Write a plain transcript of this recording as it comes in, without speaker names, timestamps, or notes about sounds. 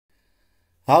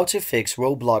How to fix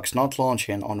Roblox not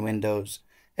launching on Windows.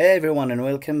 Hey everyone and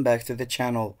welcome back to the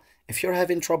channel. If you're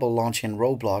having trouble launching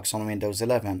Roblox on Windows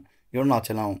 11, you're not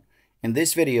alone. In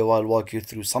this video, I'll walk you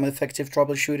through some effective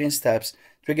troubleshooting steps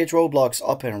to get Roblox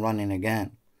up and running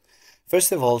again.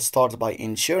 First of all, start by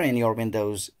ensuring your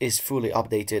Windows is fully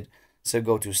updated. So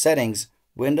go to Settings,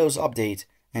 Windows Update,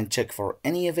 and check for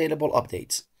any available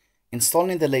updates.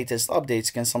 Installing the latest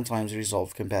updates can sometimes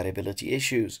resolve compatibility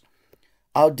issues.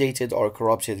 Outdated or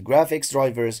corrupted graphics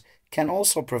drivers can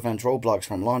also prevent Roblox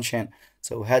from launching,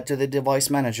 so head to the device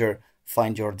manager,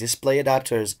 find your display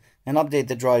adapters, and update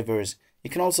the drivers. You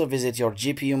can also visit your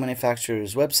GPU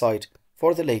manufacturer's website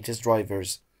for the latest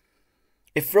drivers.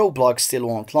 If Roblox still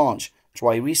won't launch,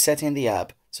 try resetting the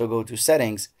app, so go to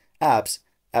Settings, Apps,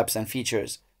 Apps and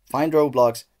Features, find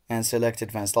Roblox, and select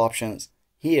Advanced Options.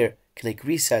 Here, click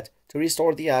Reset to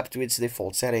restore the app to its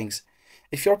default settings.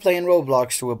 If you're playing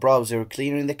Roblox through a browser,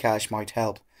 clearing the cache might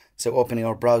help. So open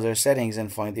your browser settings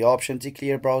and find the option to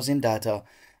clear browsing data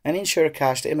and ensure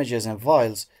cached images and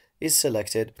files is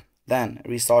selected. Then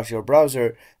restart your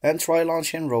browser and try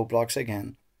launching Roblox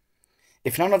again.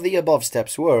 If none of the above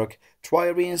steps work, try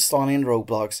reinstalling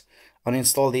Roblox.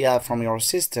 Uninstall the app from your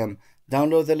system,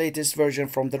 download the latest version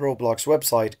from the Roblox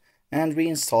website, and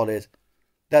reinstall it.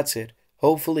 That's it.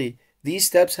 Hopefully, these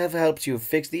steps have helped you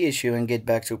fix the issue and get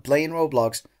back to playing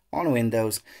Roblox on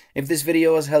Windows. If this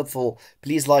video was helpful,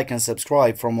 please like and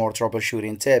subscribe for more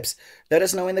troubleshooting tips. Let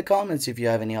us know in the comments if you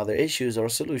have any other issues or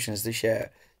solutions to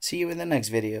share. See you in the next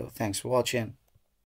video. Thanks for watching.